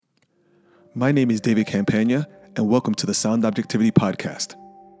My name is David Campagna, and welcome to the Sound Objectivity Podcast.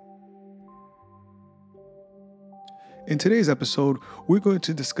 In today's episode, we're going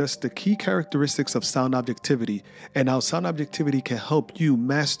to discuss the key characteristics of sound objectivity and how sound objectivity can help you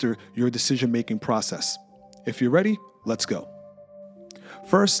master your decision-making process. If you're ready, let's go.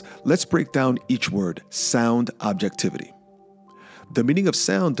 First, let's break down each word, sound objectivity. The meaning of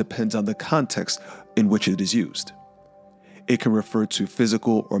sound depends on the context in which it is used. It can refer to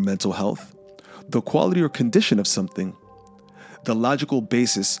physical or mental health, the quality or condition of something, the logical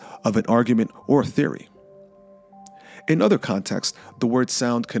basis of an argument or theory. In other contexts, the word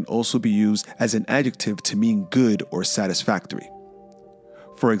sound can also be used as an adjective to mean good or satisfactory.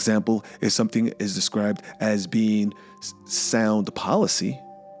 For example, if something is described as being sound policy,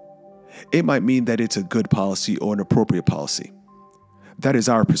 it might mean that it's a good policy or an appropriate policy. That is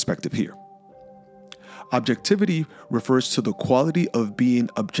our perspective here. Objectivity refers to the quality of being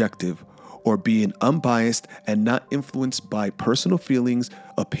objective or being unbiased and not influenced by personal feelings,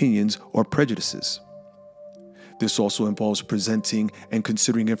 opinions, or prejudices. This also involves presenting and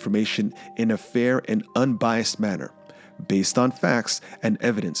considering information in a fair and unbiased manner, based on facts and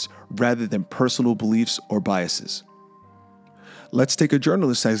evidence rather than personal beliefs or biases. Let's take a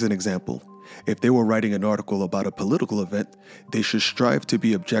journalist as an example. If they were writing an article about a political event, they should strive to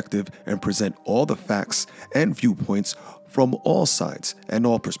be objective and present all the facts and viewpoints from all sides and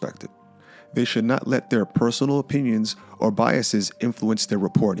all perspectives. They should not let their personal opinions or biases influence their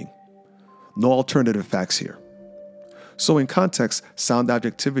reporting. No alternative facts here. So in context, sound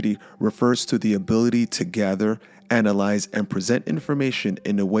objectivity refers to the ability to gather, analyze, and present information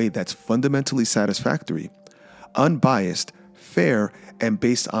in a way that's fundamentally satisfactory, unbiased, fair, and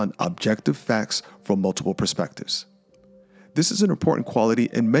based on objective facts from multiple perspectives. This is an important quality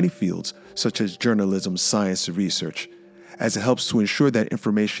in many fields, such as journalism, science, and research, as it helps to ensure that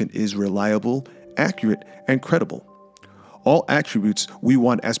information is reliable, accurate, and credible. All attributes we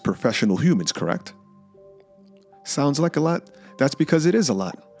want as professional humans, correct? Sounds like a lot? That's because it is a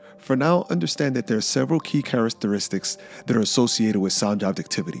lot. For now, understand that there are several key characteristics that are associated with sound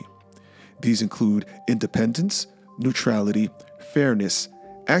objectivity. These include independence, neutrality, fairness,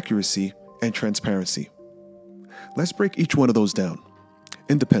 accuracy, and transparency. Let's break each one of those down.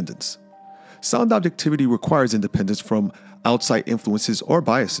 Independence. Sound objectivity requires independence from outside influences or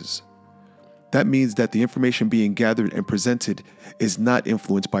biases. That means that the information being gathered and presented is not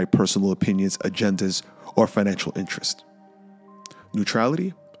influenced by personal opinions, agendas, or financial interest.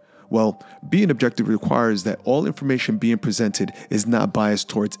 Neutrality? Well, being objective requires that all information being presented is not biased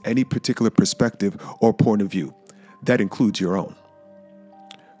towards any particular perspective or point of view. That includes your own.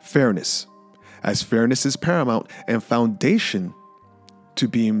 Fairness. As fairness is paramount and foundation to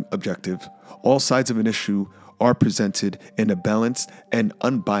being objective, all sides of an issue are presented in a balanced and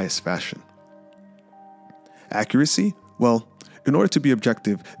unbiased fashion. Accuracy? Well, in order to be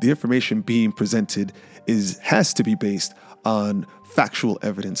objective, the information being presented has to be based on factual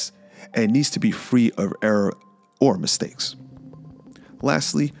evidence and needs to be free of error or mistakes.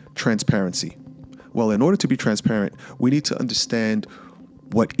 Lastly, transparency. Well, in order to be transparent, we need to understand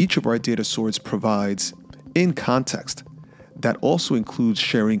what each of our data sources provides in context. That also includes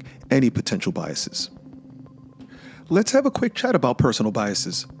sharing any potential biases. Let's have a quick chat about personal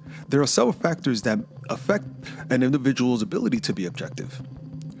biases. There are several factors that affect an individual's ability to be objective.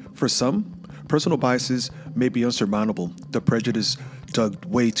 For some, personal biases may be unsurmountable, the prejudice dug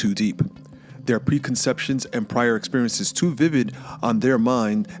way too deep. Their preconceptions and prior experiences too vivid on their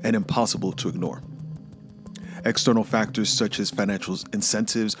mind and impossible to ignore. External factors such as financial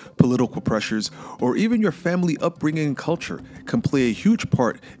incentives, political pressures, or even your family upbringing and culture can play a huge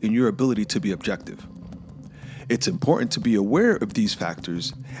part in your ability to be objective. It's important to be aware of these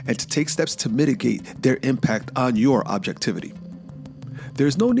factors and to take steps to mitigate their impact on your objectivity.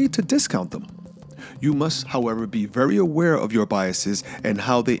 There's no need to discount them. You must, however, be very aware of your biases and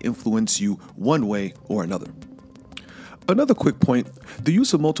how they influence you one way or another. Another quick point, the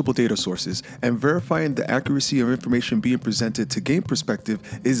use of multiple data sources and verifying the accuracy of information being presented to gain perspective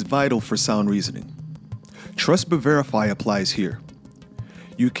is vital for sound reasoning. Trust but verify applies here.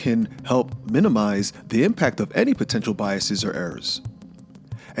 You can help minimize the impact of any potential biases or errors.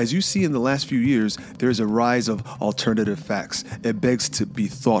 As you see in the last few years, there's a rise of alternative facts. It begs to be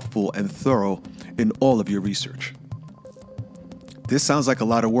thoughtful and thorough in all of your research. This sounds like a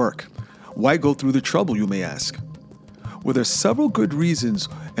lot of work. Why go through the trouble, you may ask? Well, there's several good reasons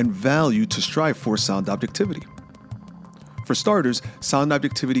and value to strive for sound objectivity. For starters, sound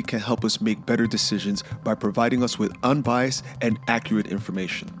objectivity can help us make better decisions by providing us with unbiased and accurate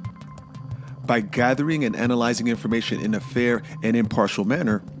information. By gathering and analyzing information in a fair and impartial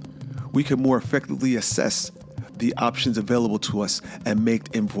manner, we can more effectively assess the options available to us and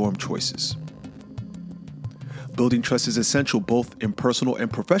make informed choices. Building trust is essential both in personal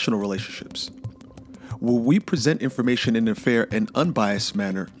and professional relationships. When we present information in a fair and unbiased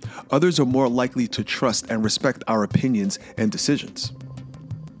manner, others are more likely to trust and respect our opinions and decisions.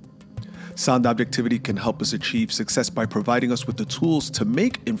 Sound objectivity can help us achieve success by providing us with the tools to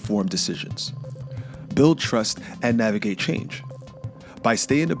make informed decisions, build trust, and navigate change. By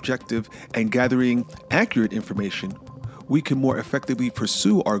staying objective and gathering accurate information, we can more effectively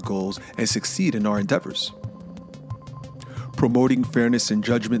pursue our goals and succeed in our endeavors. Promoting fairness and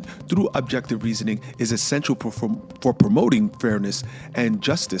judgment through objective reasoning is essential for promoting fairness and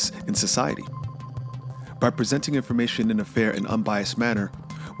justice in society. By presenting information in a fair and unbiased manner,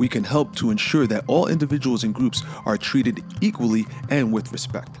 we can help to ensure that all individuals and groups are treated equally and with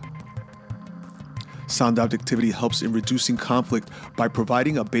respect. Sound objectivity helps in reducing conflict by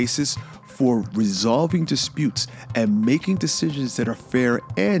providing a basis for resolving disputes and making decisions that are fair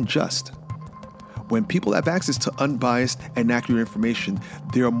and just. When people have access to unbiased and accurate information,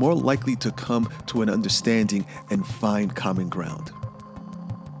 they are more likely to come to an understanding and find common ground.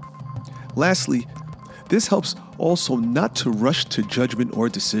 Lastly, this helps also not to rush to judgment or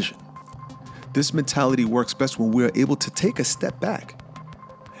decision. This mentality works best when we are able to take a step back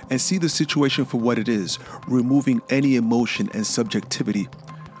and see the situation for what it is, removing any emotion and subjectivity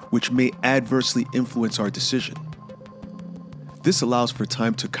which may adversely influence our decision. This allows for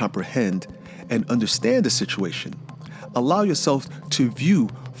time to comprehend and understand the situation. Allow yourself to view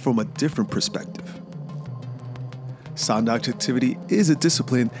from a different perspective. Sound objectivity is a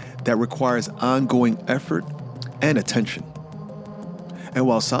discipline that requires ongoing effort and attention. And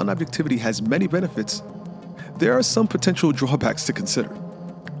while sound objectivity has many benefits, there are some potential drawbacks to consider.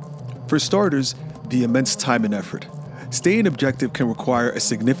 For starters, the immense time and effort. Staying objective can require a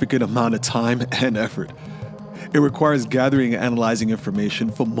significant amount of time and effort. It requires gathering and analyzing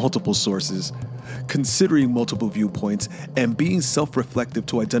information from multiple sources, considering multiple viewpoints, and being self-reflective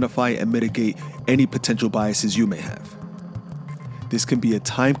to identify and mitigate any potential biases you may have. This can be a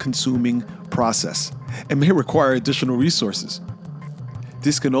time-consuming process and may require additional resources.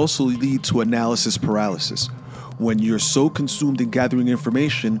 This can also lead to analysis paralysis when you're so consumed in gathering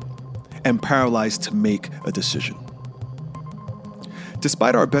information and paralyzed to make a decision.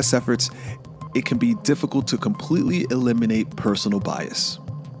 Despite our best efforts, it can be difficult to completely eliminate personal bias.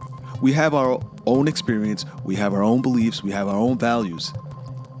 We have our own experience, we have our own beliefs, we have our own values,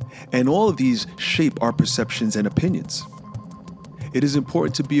 and all of these shape our perceptions and opinions. It is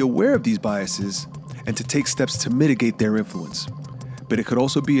important to be aware of these biases and to take steps to mitigate their influence, but it could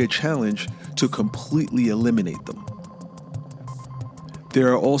also be a challenge to completely eliminate them. There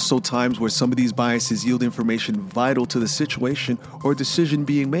are also times where some of these biases yield information vital to the situation or decision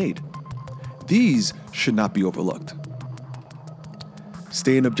being made. These should not be overlooked.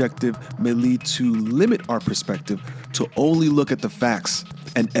 Staying objective may lead to limit our perspective to only look at the facts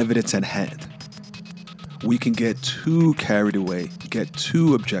and evidence at hand. We can get too carried away, get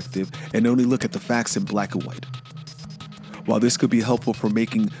too objective, and only look at the facts in black and white. While this could be helpful for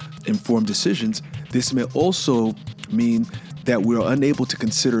making informed decisions, this may also mean that we are unable to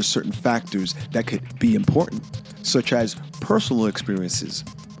consider certain factors that could be important, such as personal experiences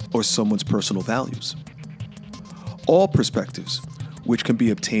or someone's personal values. All perspectives, which can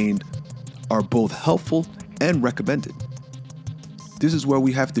be obtained, are both helpful and recommended. This is where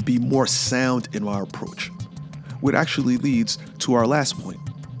we have to be more sound in our approach, which actually leads to our last point.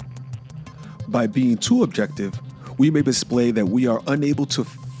 By being too objective, we may display that we are unable to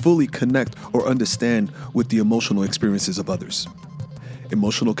fully connect or understand with the emotional experiences of others.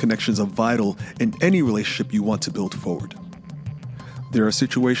 Emotional connections are vital in any relationship you want to build forward. There are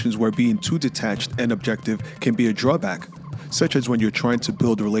situations where being too detached and objective can be a drawback, such as when you're trying to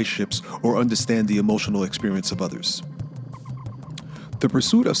build relationships or understand the emotional experience of others. The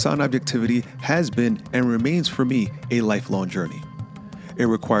pursuit of sound objectivity has been and remains for me a lifelong journey. It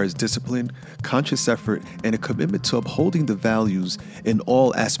requires discipline, conscious effort, and a commitment to upholding the values in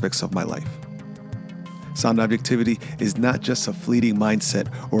all aspects of my life. Sound objectivity is not just a fleeting mindset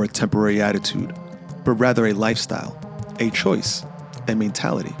or a temporary attitude, but rather a lifestyle, a choice, and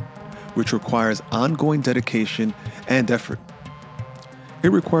mentality, which requires ongoing dedication and effort.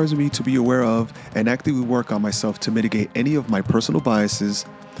 It requires me to be aware of and actively work on myself to mitigate any of my personal biases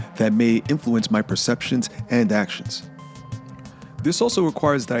that may influence my perceptions and actions. This also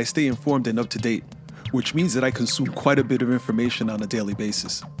requires that I stay informed and up to date, which means that I consume quite a bit of information on a daily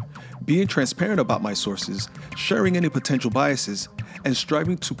basis. Being transparent about my sources, sharing any potential biases, and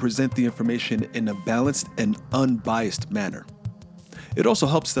striving to present the information in a balanced and unbiased manner. It also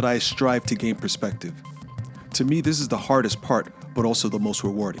helps that I strive to gain perspective. To me, this is the hardest part, but also the most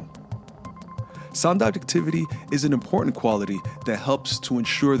rewarding. Sound objectivity is an important quality that helps to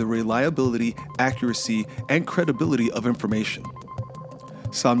ensure the reliability, accuracy, and credibility of information.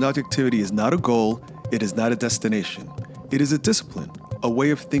 Sound objectivity is not a goal, it is not a destination. It is a discipline, a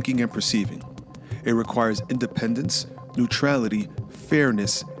way of thinking and perceiving. It requires independence, neutrality,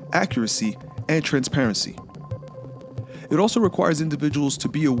 fairness, accuracy, and transparency. It also requires individuals to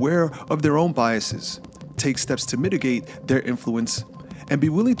be aware of their own biases, take steps to mitigate their influence, and be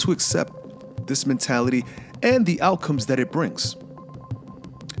willing to accept this mentality and the outcomes that it brings.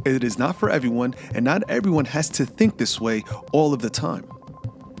 It is not for everyone, and not everyone has to think this way all of the time.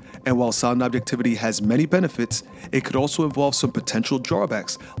 And while sound objectivity has many benefits, it could also involve some potential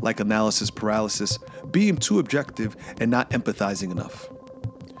drawbacks like analysis paralysis, being too objective, and not empathizing enough.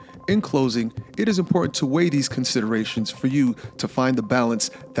 In closing, it is important to weigh these considerations for you to find the balance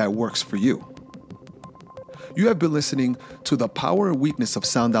that works for you. You have been listening to The Power and Weakness of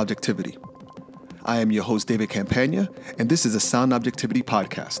Sound Objectivity. I am your host, David Campagna, and this is a Sound Objectivity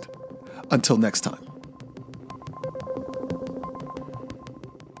podcast. Until next time.